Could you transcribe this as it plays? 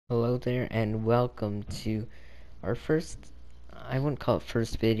Hello there, and welcome to our first, I wouldn't call it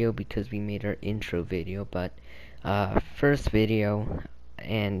first video because we made our intro video, but first video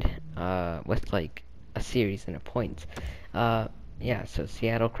and with like a series and a point. Yeah, so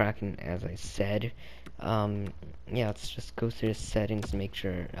Seattle Kraken, as I said. Yeah, let's just go through the settings, make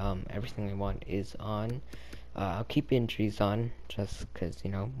sure everything I want is on. I'll keep injuries on just because,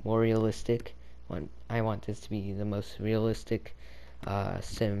 more realistic. I want this to be the most realistic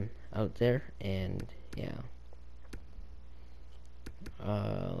sim out there, and yeah.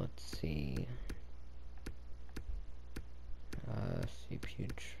 Let's see. CPU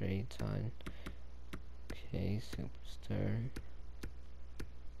trades on. Okay, superstar.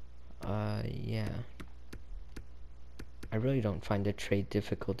 Yeah. I really don't find the trade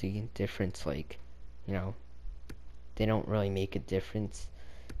difficulty difference, like, you know, they don't really make a difference.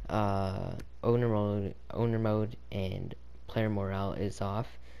 Owner mode and player morale is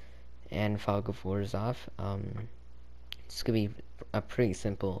off, and fog of war is off. It's gonna be a pretty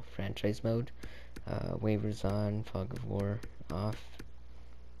simple franchise mode. Waivers on, fog of war off,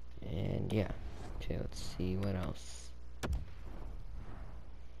 and yeah. Okay, let's see what else.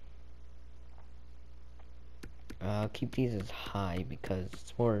 I'll keep these as high because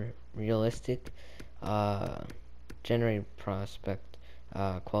it's more realistic. Uh, Generated prospect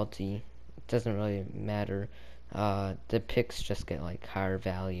quality doesn't really matter. The picks just get like higher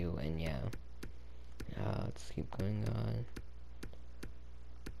value, and yeah. Let's keep going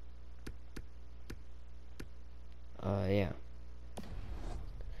on. Yeah.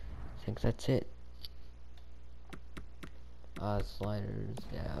 I think that's it. Sliders.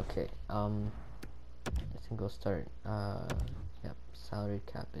 Yeah. Okay. I think we'll start. Yep. Salary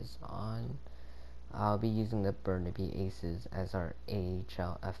cap is on. I'll be using the Burnaby Aces as our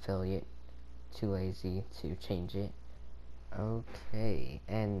AHL affiliate. Too lazy to change it. Okay,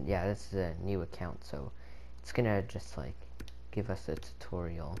 and yeah, this is a new account, so it's gonna just like give us a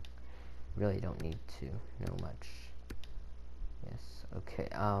tutorial. Really don't need to know much. Yes, okay,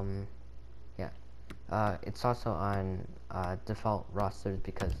 yeah. It's also on default rosters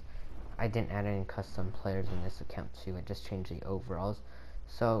because I didn't add any custom players in this account too. I just changed the overalls.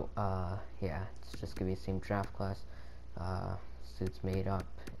 So, yeah, it's just gonna be the same draft class. Suits made up,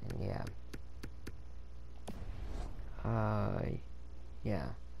 and yeah. Yeah,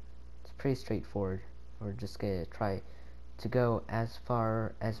 it's pretty straightforward. We're just gonna try to go as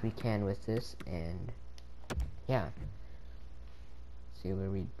far as we can with this, and yeah. See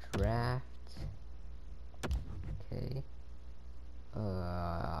where we draft. Okay.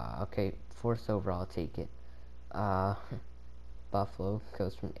 Okay, fourth overall, I'll take it. Uh, Buffalo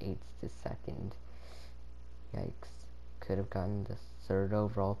goes from 8th to 2nd. Yikes. Could have gotten the 3rd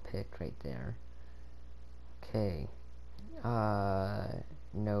overall pick right there. Okay.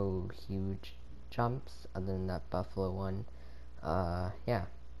 No huge jumps other than that Buffalo one. Yeah.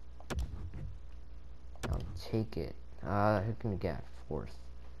 I'll take it. Who can we get 4th?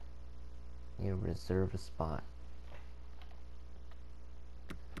 You reserve a spot.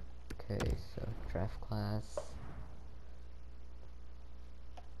 Okay, so draft class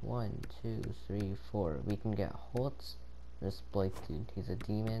 1, 2, 3, 4. We can get Holtz. This Blake dude, he's a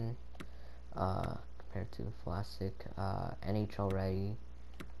demon. Compared to Vlasic, NHL ready.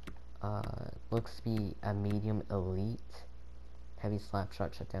 Looks to be a medium elite. Heavy slap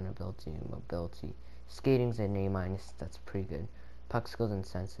shot, shutdown ability, mobility. Skating's an A-, that's pretty good. Puck skills and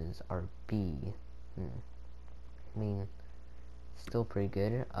senses are B. I mean, still pretty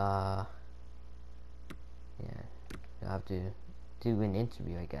good. Yeah, I'll have to do an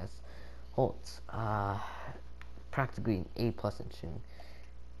interview, I guess. Holtz, practically an A+ in shooting.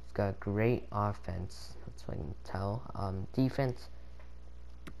 He's got great offense, that's what I can tell. Defense,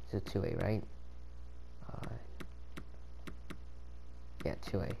 he's a 2A, right? Yeah,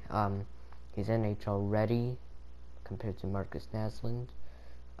 2A. He's NHL ready compared to Marcus Naslund.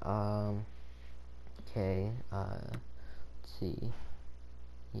 Okay, let's see.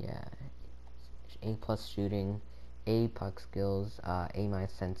 Yeah, A+ shooting, A puck skills, A-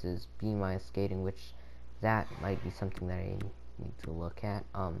 senses, B- skating, which that might be something that I need to look at.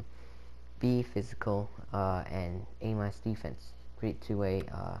 B physical, and A- defense. Great 2A.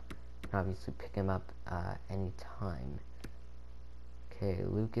 Can obviously pick him up anytime. Okay,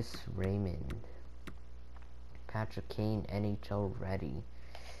 Lucas Raymond. Patrick Kane, NHL ready.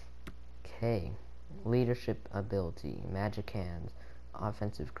 Okay, leadership ability, magic hands,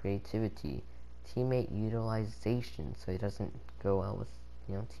 offensive creativity, teammate utilization, so he doesn't go well with,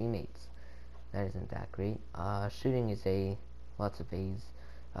 teammates. That isn't that great. Shooting is A, lots of A's.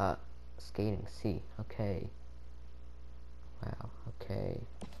 Skating, C. Okay. Wow, okay.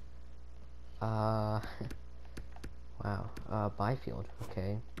 Wow. Byfield.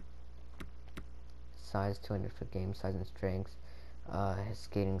 Okay. Size, 200-foot game, size and strength. His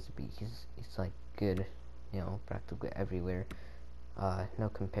skating's he's like good, practically everywhere. No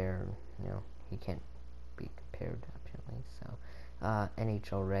compare, he can't be compared apparently. So,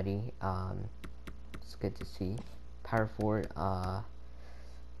 NHL ready. It's good to see. Power forward. Top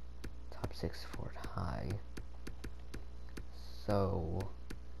 6 forward high. So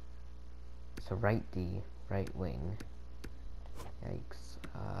right D, right wing. Yikes.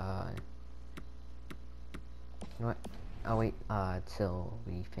 You know what? I'll wait till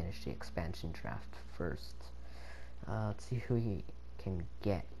we finish the expansion draft first. Let's see who we can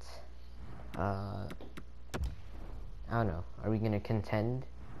get. I don't know. Are we gonna contend?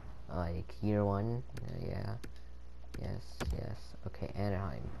 Like year one? Yeah. Yes. Okay,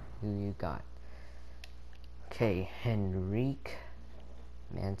 Anaheim. Who you got? Okay, Henrique,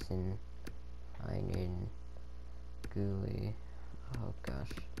 Manson, Heinen, Gooley. Oh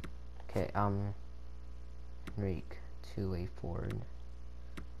gosh. Okay, Henrique, two-way forward.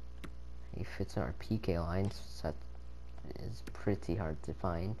 He fits in our PK lines, so that is pretty hard to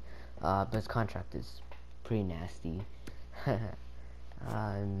find. But his contract is pretty nasty.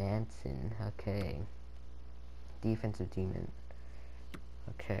 Manson, okay. Defensive demon.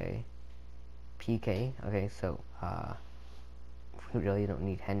 Okay. PK, okay, so, we really don't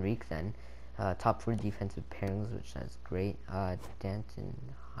need Henrique then. Top 4 defensive pairings, which that's great. Danton,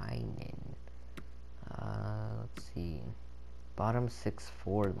 Heinen. Let's see. Bottom 6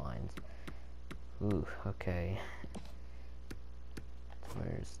 forward lines. Ooh, okay.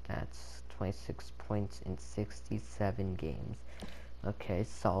 Where's stats? 26 points in 67 games. Okay,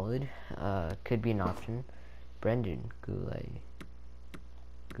 solid. Could be an option. Brendan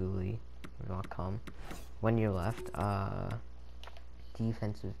Gooley.com. 1 year left.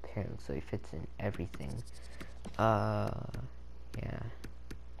 Defensive pairing, so he fits in everything. Yeah.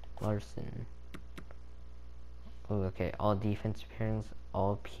 Larson. Oh, okay. All defensive pairings,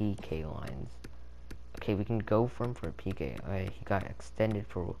 all PK lines. Okay, we can go for him for a PK. Alright, he got extended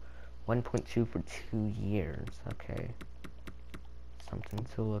for 1.2 for 2 years. Okay. Something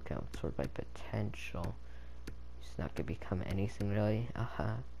to look out for by potential. He's not gonna become anything really.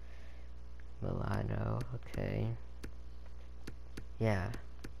 Milano, okay. Yeah.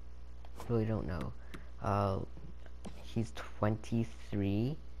 Really don't know. He's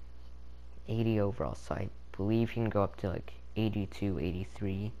 23, 80 overall, so I believe he can go up to like 82,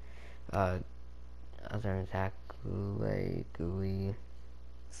 83. Other than Zach Gooley,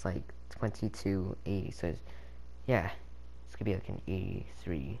 it's like 22, 80, so yeah, it's gonna be like an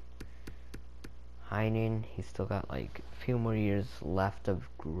 83. Heinen, he's still got like a few more years left of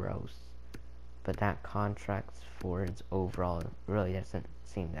growth, but that contract for his overall really doesn't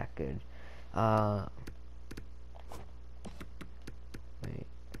seem that good. Wait.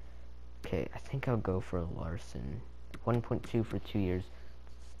 Okay, I think I'll go for Larson. 1.2 for 2 years.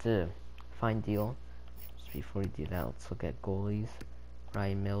 It's a fine deal. Just before we do that, let's look at goalies.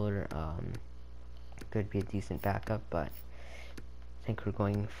 Ryan Miller, could be a decent backup, but I think we're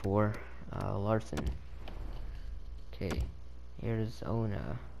going for Larson. Okay,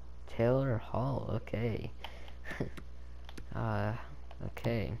 Arizona. Taylor Hall, okay.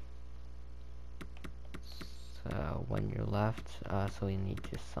 Okay. So 1 year left, so we need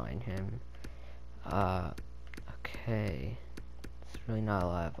to sign him. Okay. There's really not a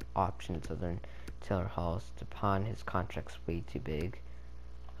lot of options other than Taylor Hall. Stepan, his contract's way too big.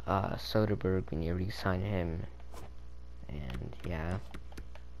 Soderberg, we need to re-sign him. And yeah.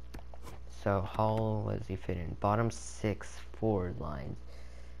 So Hall, what does he fit in? Bottom 6 forward lines.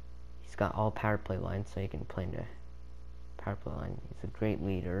 He's got all power play lines, so he can play in the power play line. He's a great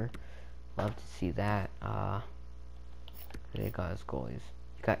leader. Love to see that. They got his goalies.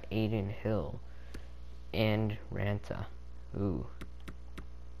 You got Aiden Hill and Ranta. Ooh.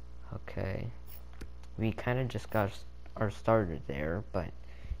 Okay. We kind of just got our starter there, but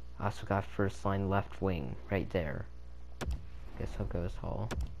also got first line left wing right there. Guess I'll go with Hall.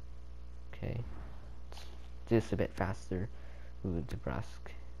 Okay. Let's do this a bit faster. Ooh,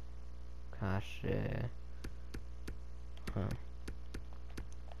 DeBrusque. Gosh,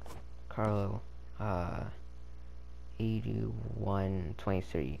 Carlo,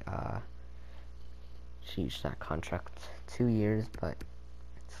 81-23. Sheesh, that contract 2 years, but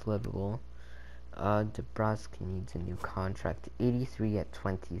it's livable. DeBrusque needs a new contract. 83 at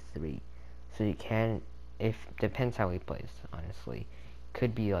 23. So you can, if depends how he plays, honestly.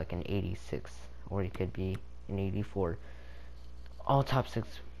 Could be like an 86, or it could be an 84. All top 6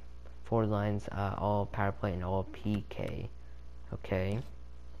 forward lines, all power play and all PK. Okay.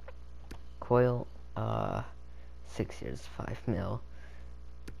 Coyle, 6 years, 5 mil.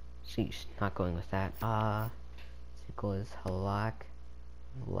 Sheesh, not going with that. Sequel is Halak,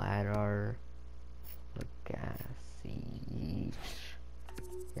 Vladar, Legacy.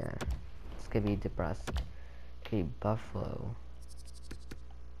 Yeah, it's gonna be DeBrusque. Okay, Buffalo.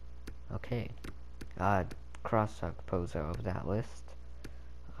 Okay, cross out Pozo of that list.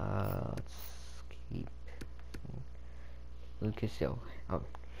 Let's keep Lucas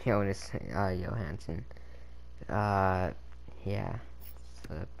Johansson. Yeah,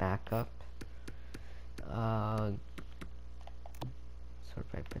 it's a backup.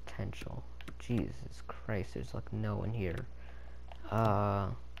 Sort by potential. Jesus Christ, there's like no one here.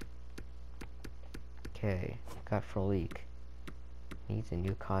 Okay, got Frolik. Needs a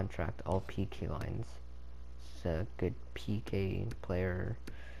new contract, all PK lines. It's a good PK player.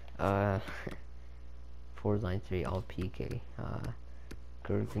 Forward line 3, all PK.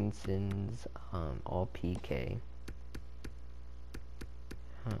 Gergensons, all PK.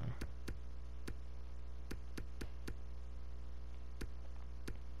 Huh.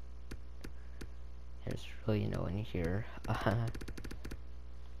 There's really no one here.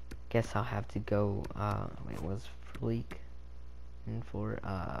 Guess I'll have to go, wait, was Frolik in for,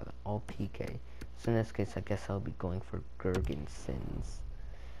 all PK. So in this case, I guess I'll be going for Gergensons.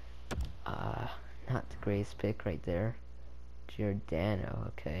 Not the greatest pick right there. Giordano,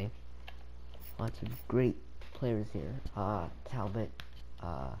 okay. Lots of great players here. Talbot,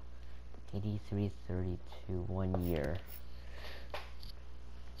 83-32, 1 year.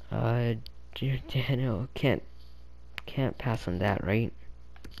 Giordano, can't pass on that, right?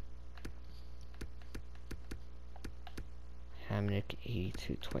 Hamnick,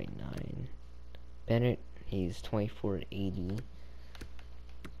 82-29. Bennett, he's 24-80.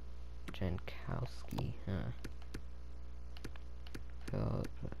 Jankowski,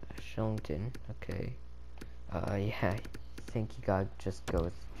 Shillington, okay. Yeah, I think you gotta just go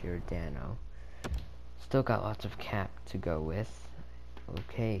with Giordano. Still got lots of cap to go with.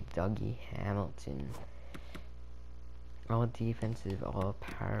 Okay, Dougie Hamilton. All defensive, all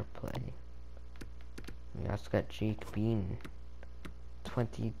power play. We also got Jake Bean.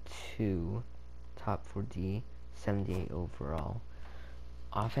 22, top 4D, 78 overall.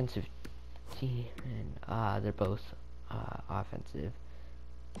 Offensive team, and they're both offensive.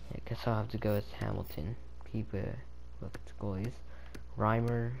 I guess I'll have to go with Hamilton. Keep a look at the goalies.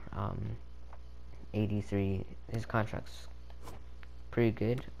 Reimer, 83. His contract's pretty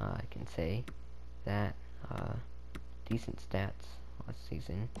good. I can say that. Decent stats last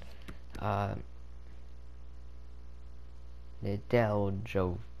season. Nadal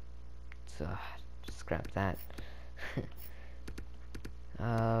Joe. Just scrap that.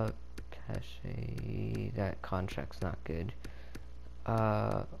 Cache, that contract's not good.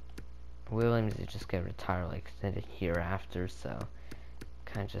 Williams is just gonna retire like the year after, so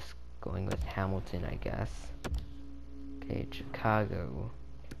kind of just going with Hamilton, I guess. Okay, Chicago.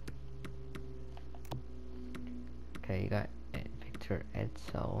 Okay, you got Victor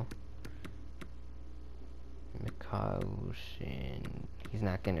Edsel. Mikhaushin. He's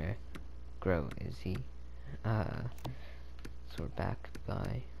not gonna grow, is he? So we're back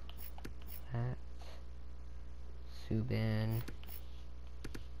by that. Subban.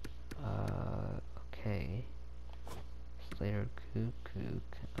 Okay. Slater Kukuk.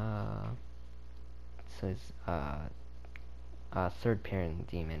 So it's third pairing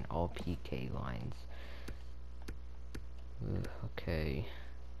demon, all PK lines. Ooh, okay.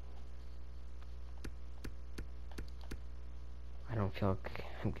 I don't feel like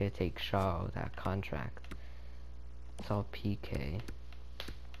I'm gonna take Shaw with that contract. It's all PK.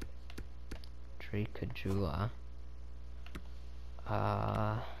 Drake Kajula.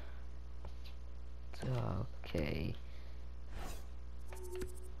 Okay.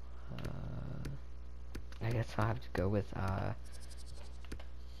 I guess I'll have to go with, I'm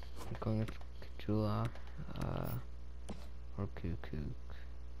going with Kajula, or Kukuk.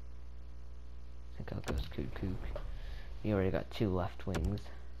 I think I'll go with Kukuk. We already got 2 left wings.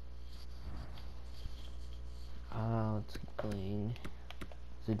 Let's keep going.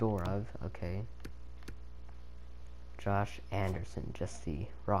 Zadorov, okay. Josh Anderson, just the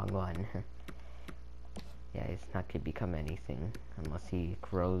wrong one. Yeah, he's not gonna become anything unless he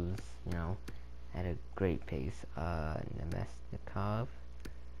grows, you know, at a great pace. Nemesnikov.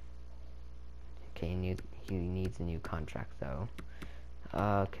 Okay, he needs a new contract though.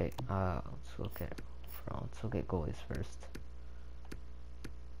 Okay, let's look at goalies first.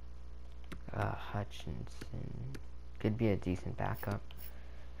 Hutchinson could be a decent backup.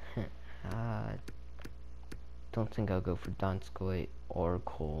 Don't think I'll go for Donskoy or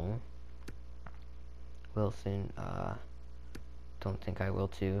Cole. Wilson, don't think I will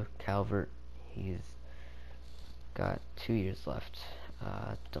too. Calvert, he's got 2 years left.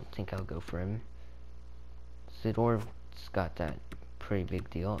 Don't think I'll go for him. Zador's got that pretty big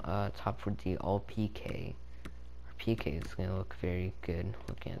deal. Top 4D, all PK. Our PK is gonna look very good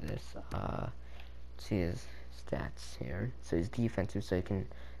looking at this. See his stats here. So he's defensive, so he can,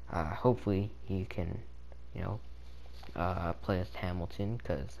 hopefully he can, you know, play as Hamilton,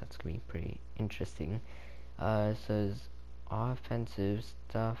 because that's gonna be pretty interesting. So his offensive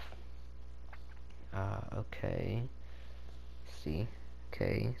stuff, okay, see,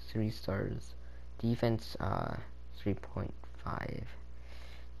 okay, 3 stars, defense, 3.5,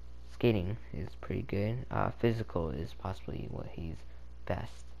 skating is pretty good, physical is possibly what he's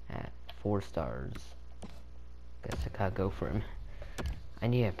best at, 4 stars, guess I gotta go for him. I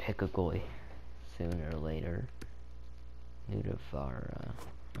need to pick a goalie sooner or later. Nudavara,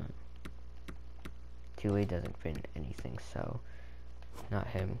 two-way doesn't fit in anything, so not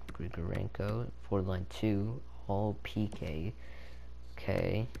him. Grigorenko, forward line 2, all PK.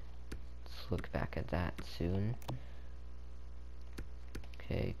 Okay, let's look back at that soon.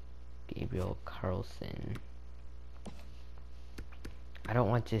 Okay, Gabriel Carlson. I don't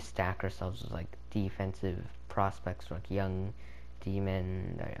want to stack ourselves with like defensive prospects, like young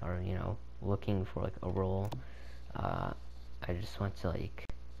D-men that are, you know, looking for like a role. I just want to, like,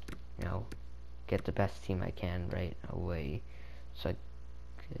 you know, get the best team I can right away. So,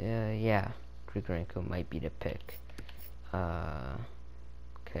 yeah, Grigorenko might be the pick.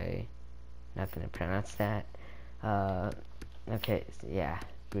 Okay, not gonna pronounce that. Okay, so yeah,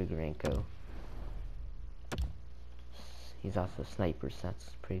 Grigorenko. He's also a sniper, so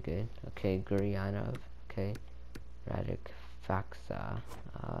that's pretty good. Okay, Guryanov. Okay, Radek Faksa.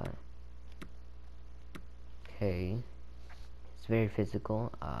 Okay, it's very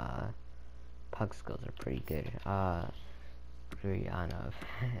physical. Puck skills are pretty good. Guryanov,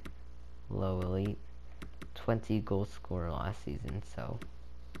 low elite, 20 goal scorer last season. So,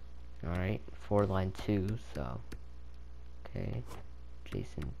 all right, forward line 2. So, okay,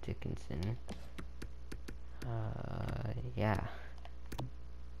 Jason Dickinson. Yeah.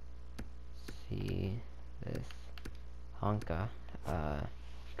 Let's see this Honka.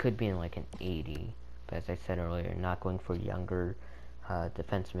 Could be in like an 80, but as I said earlier, not going for younger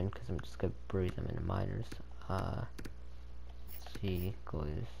defensemen because I'm just gonna bury them in the minors. Let's see,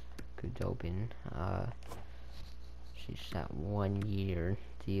 goes Gudobin. She's that 1 year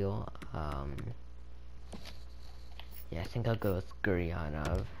deal. Yeah, I think I'll go with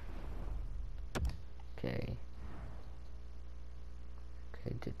Guryanov. Okay.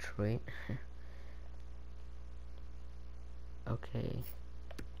 Okay, Detroit. Okay.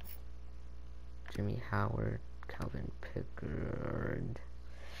 Jimmy Howard, Calvin Pickard.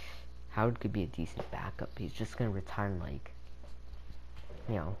 Howard could be a decent backup. He's just gonna retire in, like,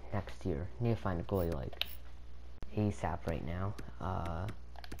 you know, next year. Need to find a goalie like ASAP right now.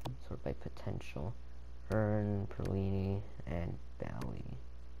 Sort by potential. Earn, Perlini, and Bally.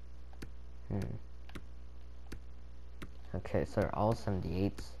 Okay, so all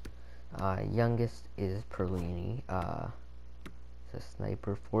 78s. Youngest is Perlini. It's a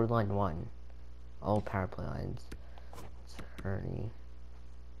sniper. Forward line 1. All power play lines. It's Ernie.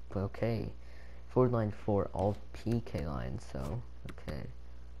 Okay. Forward line 4. All PK lines. So, okay.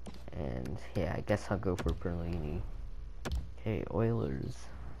 And yeah, I guess I'll go for Perlini. Okay, Oilers.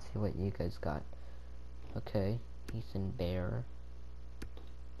 Let's see what you guys got. Okay, Ethan Bear.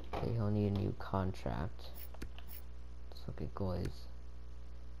 Okay, he'll need a new contract. Let's look at goalies.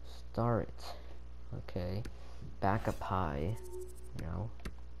 Start. Okay. Backup high. You know.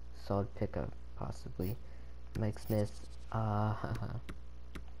 Solid pickup, possibly. Mike Smith.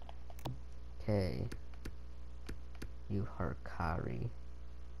 Okay. Yu Harkari.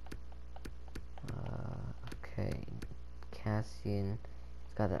 Okay. Cassian.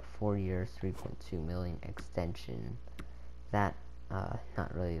 He's got that 4 year, 3.2 million extension. That,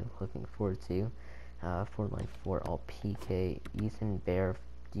 not really looking forward to. Forward line 4, all PK. Ethan Bear,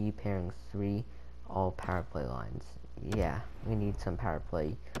 D pairing 3, all power play lines. Yeah, we need some power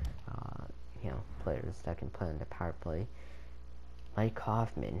play, you know, players that can play on the power play. Mike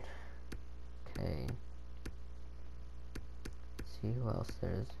Hoffman. Okay. Let's see who else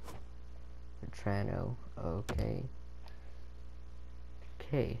there's. Vetrano. Okay.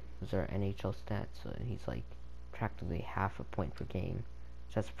 Okay, those are NHL stats. So he's like practically half a point per game.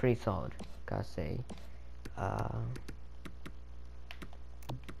 So that's pretty solid, gotta say.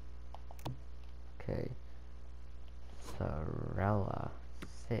 Okay. Sorella.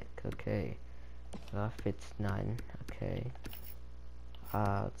 Sick, okay. Fits 9, okay.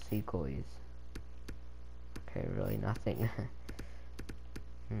 Let's see goalies. Okay, really nothing.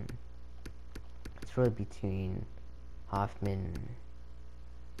 It's really between Hoffman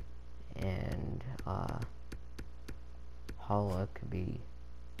and Holla could be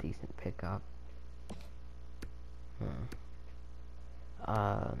decent pickup.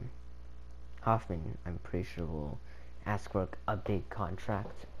 Hoffman, I'm pretty sure will ask for a big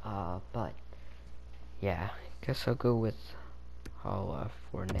contract. But yeah, guess I'll go with Holla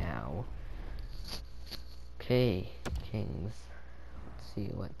for now. Okay, Kings. Let's see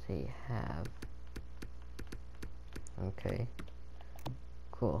what they have. Okay,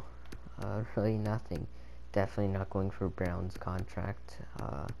 cool. Really nothing. Definitely not going for Brown's contract.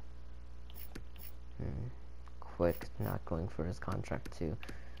 Quick, not going for his contract too.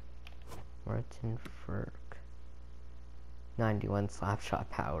 Martin Ferk. 91 slapshot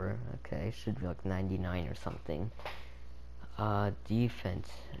power. Okay, should be like 99 or something. Defense,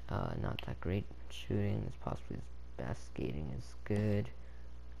 not that great. Shooting is possibly his best. Skating is good.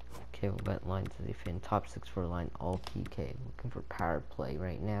 Okay, what line does he fit in? Top 6 for line, all PK. Looking for power play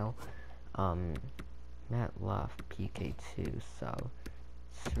right now. Matt Loft, PK2, so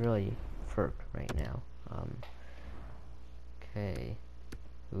it's really Ferk right now. Okay.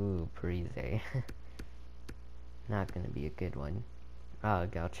 Ooh, Parise. Not gonna be a good one.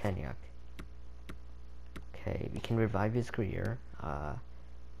 Galchenyuk. Okay, we can revive his career.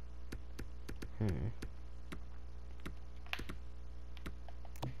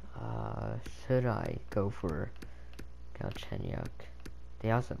 Should I go for Galchenyuk?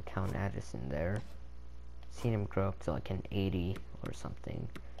 They also have Count Addison there. Seen him grow up to like an 80 or something.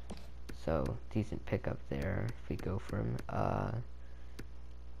 So, decent pickup there if we go for him. Other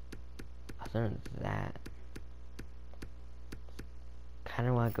than that,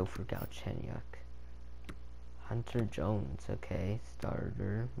 kinda wanna go for Galchenyuk. Hunter Jones, okay.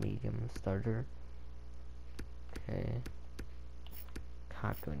 Starter, medium starter. Okay.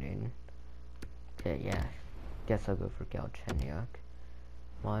 Kakunin. Okay, yeah. Guess I'll go for Galchenyuk.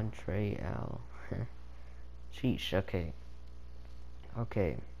 Montreal. Sheesh, okay.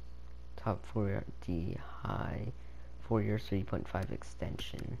 Okay. Top 4D high. 4 years, 3.5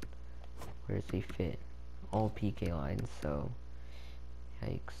 extension. Where does he fit? All PK lines, so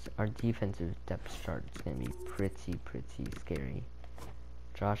yikes. Our defensive depth chart is gonna be pretty scary.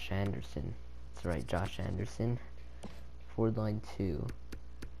 Josh Anderson. That's right, Josh Anderson. Forward line 2.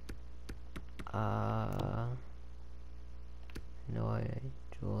 Noah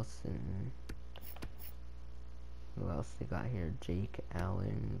Juleson. Who else they got here? Jake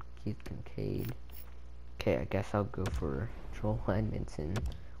Allen, Keith Kincaid. Okay, I guess I'll go for Joel Edmondson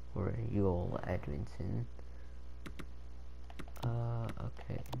or Joel Edmondson.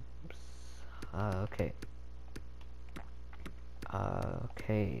 Okay. Okay.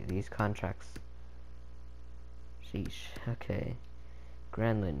 Okay, these contracts. Sheesh, okay.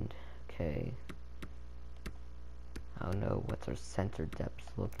 Granlund, okay. I don't know what's our center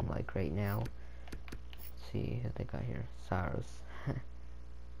depth looking like right now. Let's see who they got here. Saros.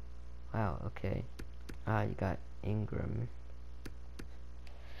 Wow, okay. You got Ingram.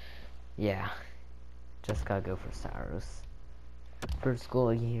 Yeah. Just gotta go for Saros. First goal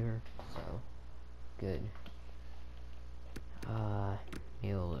here, so good.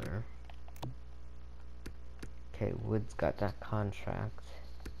 Mueller. Okay, Wood's got that contract.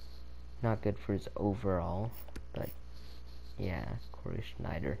 Not good for his overall, but yeah, Corey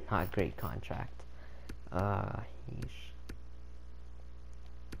Schneider, not a great contract. Yeesh.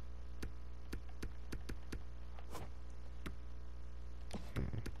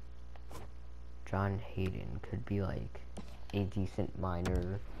 John Hayden could be like a decent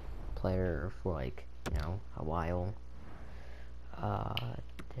minor player for like, you know, a while.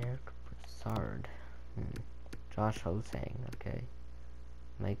 Derek Brassard. Josh Hosang, okay.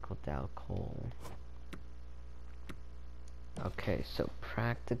 Michael Dalcole. Okay, so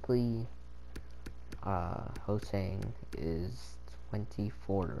practically Hosang is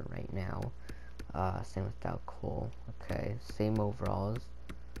 24 right now. Same with Dalcole. Okay, same overalls.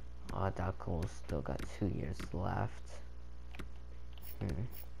 Dalcole's still got 2 years left.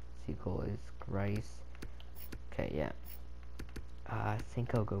 Sequel is Grice. Okay, yeah. I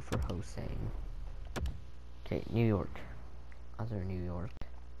think I'll go for Hosang. Okay, New York. Other New York.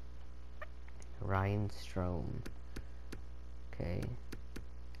 Ryan Strome. Okay.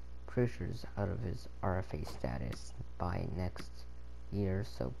 Cruiser's out of his RFA status by next year,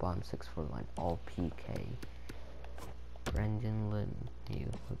 so bottom 6 for line all PK. Brendan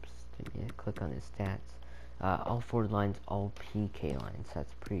Lemieux. Oops, didn't click on his stats. All 4 lines, all PK lines.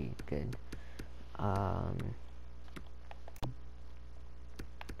 That's pretty good.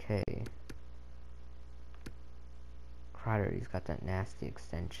 Okay. Kreider, he's got that nasty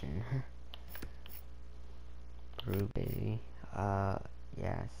extension. Brew, baby.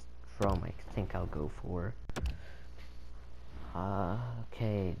 Yes. Strom, I think I'll go for.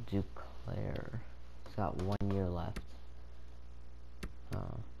 Okay, Duclair. He's got 1 year left.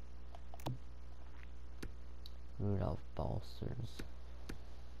 Rudolph Balsers.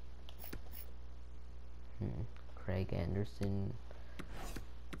 Craig Anderson.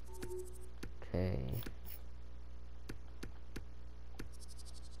 Okay.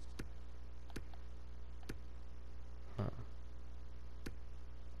 I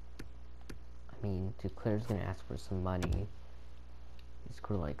mean, Duclair's gonna ask for some money. He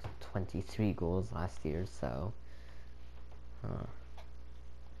scored like 23 goals last year, so.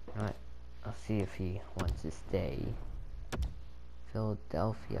 Alright, I'll see if he wants to stay.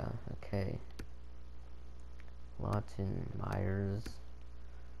 Philadelphia, okay. Lawton Myers.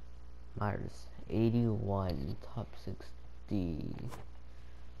 81, top 60.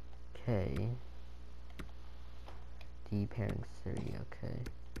 Okay. D pairing City, okay.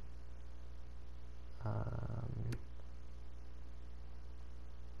 I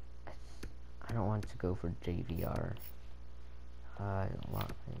don't want to go for JVR.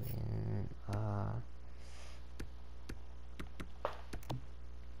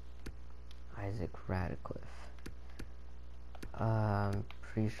 Isaac Radcliffe.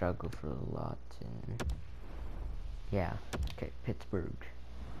 Pretty sure I'll go for Lawton. Yeah, okay, Pittsburgh.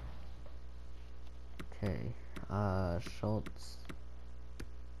 Okay, Schultz.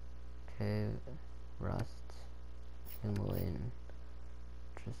 Okay, Rust. Himmelin.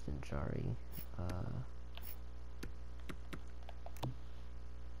 Tristan Jari. I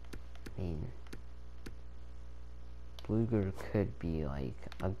mean, Bluger could be like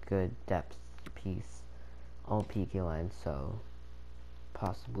a good depth piece on PK line, so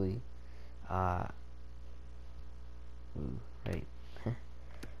possibly. Right.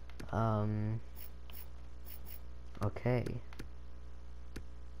 Okay.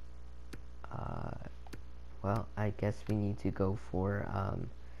 Well, I guess we need to go for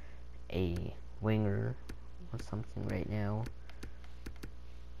a winger or something right now.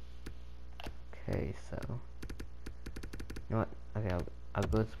 Okay, so you know what? Okay, I'll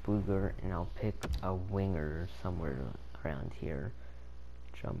go with Bluger and I'll pick a winger somewhere around here.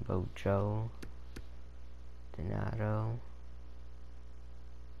 Jumbo Joe, Donato.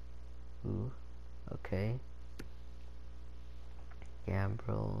 Ooh, okay.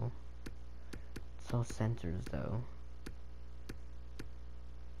 Gambrel. It's all centers though.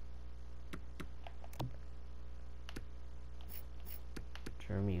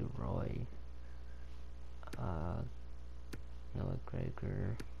 Jeremy Roy. Noah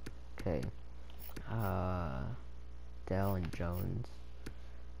Gregor. Okay. Dell and Jones.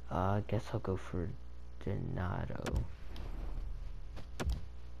 I guess I'll go for Donato.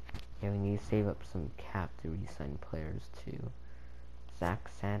 Yeah, we need to save up some cap to re-sign players too. Zach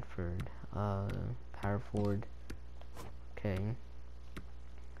Sanford, power forward. Okay.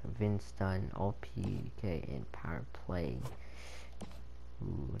 Vince Dunn, all PK and power play.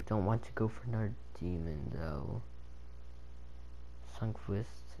 Ooh, don't want to go for another demon though. Sunquist.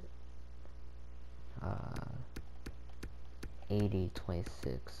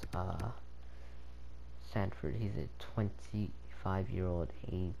 80-26. Sanford, he's a 25-year-old,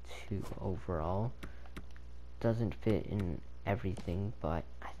 82 overall. Doesn't fit in everything, but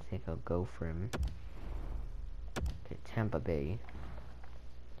I think I'll go for him. Okay, Tampa Bay.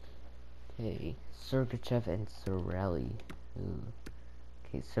 Okay, Sergachev and Sorelli. Ooh.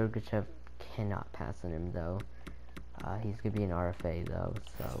 Okay, Sergachev cannot pass on him though. He's gonna be an RFA though,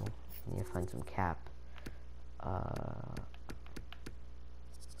 so we need to find some cap.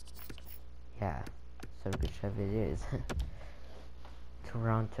 Yeah, Sergachev it is.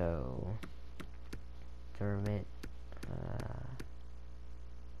 Toronto. Dermot.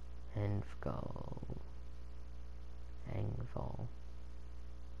 Engvall.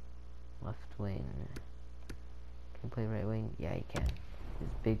 Left wing. Can he play right wing? Yeah, he can. He's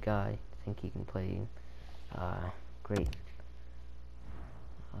a big guy. I think he can play. Great.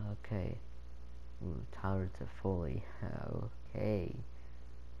 Okay. Ooh, Tyler Toffoli. Okay.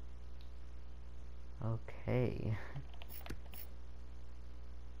 Okay.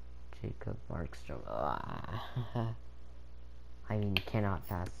 Jacob Markstrom. I mean, you cannot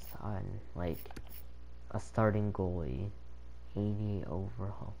pass on, like, a starting goalie. 80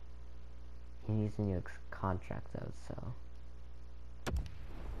 overall. He needs a new contract, though, so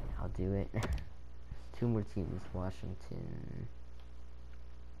I'll do it. 2 more teams. Washington.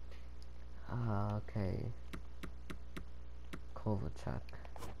 Okay. Kovalchuk.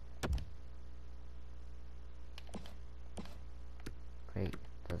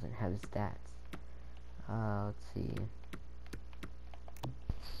 have stats. Let's see.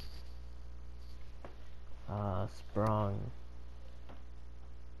 Sprong,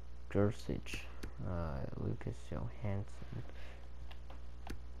 Gersich, Lucas Johansson.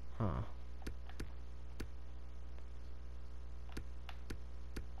 Huh.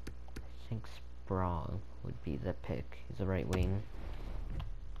 I think Sprong would be the pick. He's a right wing.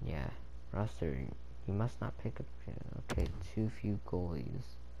 Yeah. Roster, you must not pick up. Okay, too few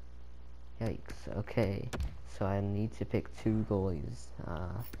goalies. Yikes. Okay, so I need to pick 2 goalies.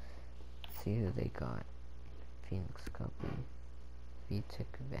 See who they got. Phoenix Copy.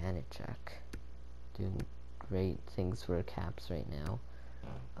 Vitek Vanacek. Doing great things for Caps right now.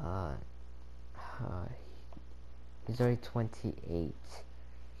 He's already 28.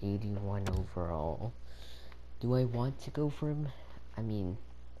 81 overall. Do I want to go for him? I mean,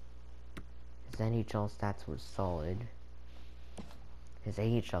 his NHL stats were solid. His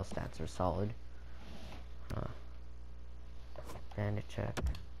AHL stats are solid. Vanacek.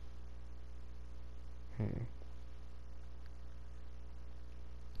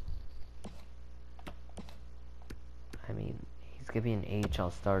 I mean, he's gonna be an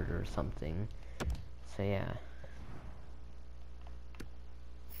AHL starter or something. So yeah.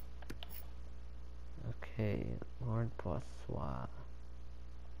 Okay, Lord Boissois.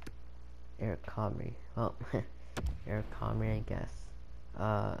 Eric Comrie. Well, Eric Comrie, I guess.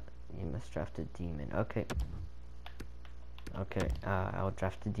 You must draft a demon. Okay. Okay, I'll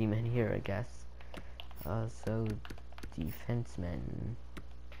draft a demon here, I guess. So, defenseman.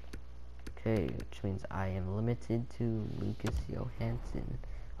 Okay, which means I am limited to Lucas Johansson.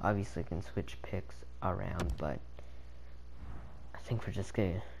 Obviously, I can switch picks around, but I think we're just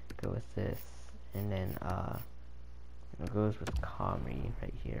gonna go with this. And then, it goes with Comrie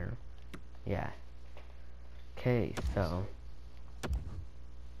right here. Yeah. Okay, so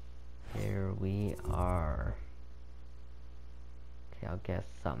here we are. Okay, I'll guess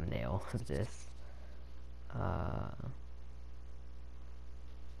thumbnail of this.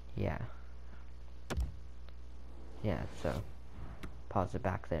 Yeah. Yeah, so pause it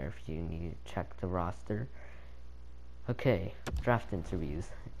back there if you need to check the roster. Okay, draft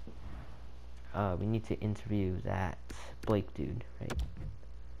interviews. We need to interview that Blake dude, right?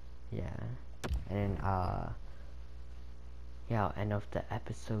 Yeah. And then, yeah, I'll end off the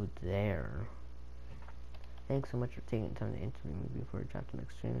episode there. Thanks so much for taking the time to interview me before I dropped. I'm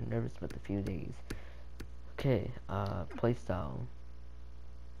extremely nervous about the few days. Okay, playstyle.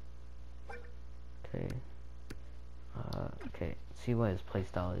 Okay. Okay, see what his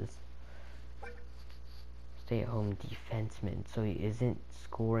playstyle is. Stay at home defenseman, so he isn't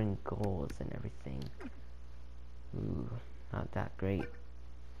scoring goals and everything. Ooh, not that great.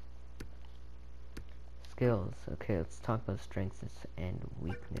 Skills. Okay, let's talk about strengths and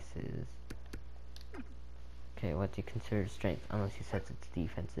weaknesses. Okay, what do you consider strength? Unless he says it's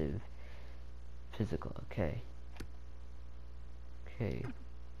defensive. Physical, okay. Okay.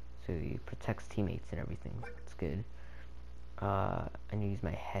 So he protects teammates and everything. That's good. I need to use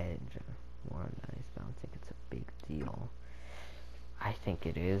my head. More nice, but I don't think it's a big deal. I think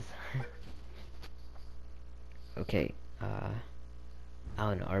it is. Okay, I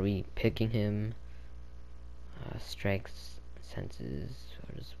don't know, are we picking him? Strengths, senses,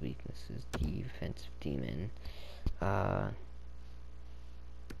 what is weaknesses, defensive demon.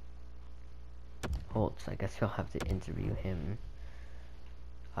 Holtz, I guess you'll have to interview him.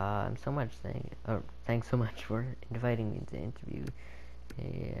 Thanks so much for inviting me to interview.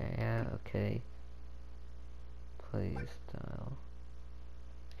 Yeah, okay. Play style.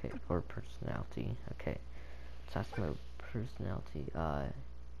 Okay, or personality. Okay. Let's ask about personality.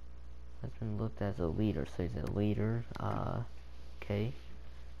 Has been looked as a leader, so he's a leader. Okay.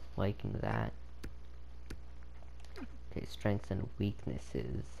 Liking that. Okay, strengths and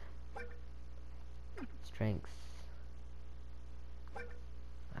weaknesses. Strengths.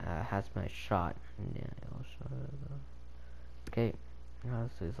 Has my shot. Yeah, okay.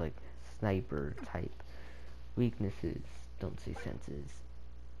 So he's like sniper type. Weaknesses. Don't see senses.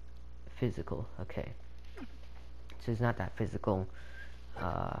 Physical. Okay. So he's not that physical.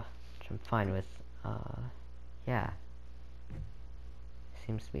 Which I'm fine with. Yeah.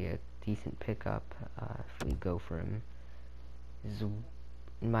 Seems to be a decent pickup. If we go for him. This is,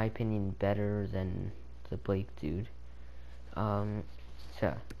 in my opinion, better than the Blake dude.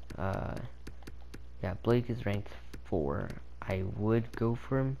 Yeah, Blake is ranked 4. I would go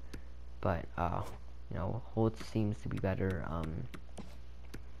for him, but, you know, Holtz seems to be better,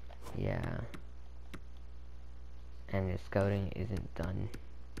 yeah. And his scouting isn't done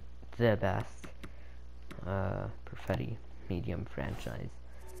the best. Perfetti, medium franchise.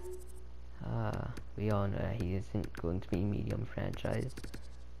 We all know that he isn't going to be medium franchise.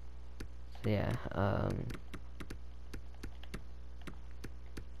 So yeah,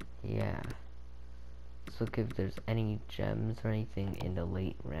 yeah. Let's look if there's any gems or anything in the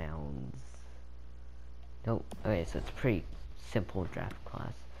late rounds. Nope. Okay, so it's a pretty simple draft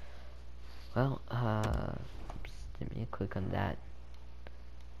class. Well, let me click on that.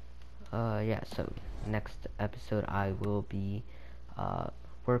 Yeah, so next episode I will be,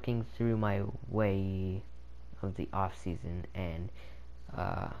 working through my way of the off season, and,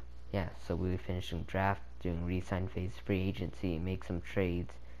 yeah, so we'll be finishing draft, doing re-sign phase, free agency, make some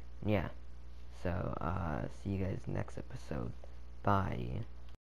trades, yeah. So, see you guys next episode. Bye.